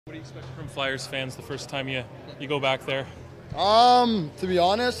What do you expect from Flyers fans the first time you go back there? To be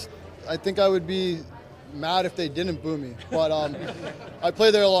honest, I think I would be mad if they didn't boo me. But I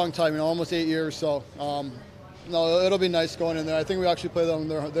played there a long time, almost 8 years. So no, it'll be nice going in there. I think we actually play them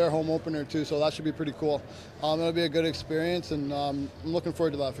their home opener too, so that should be pretty cool. It'll be a good experience, and I'm looking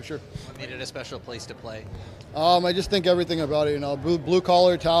forward to that for sure. What made it a special place to play? I just think everything about it. Blue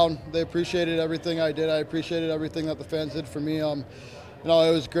collar town. They appreciated everything I did. I appreciated everything that the fans did for me. It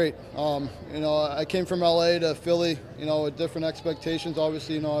was great. I came from LA to Philly, with different expectations.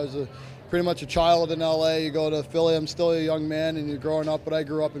 Obviously, I was pretty much a child in LA. You go to Philly, I'm still a young man, and you're growing up, but I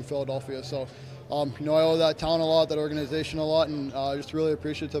grew up in Philadelphia. So, I owe that town a lot, that organization a lot, and just really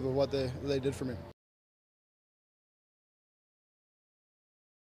appreciative of what they did for me.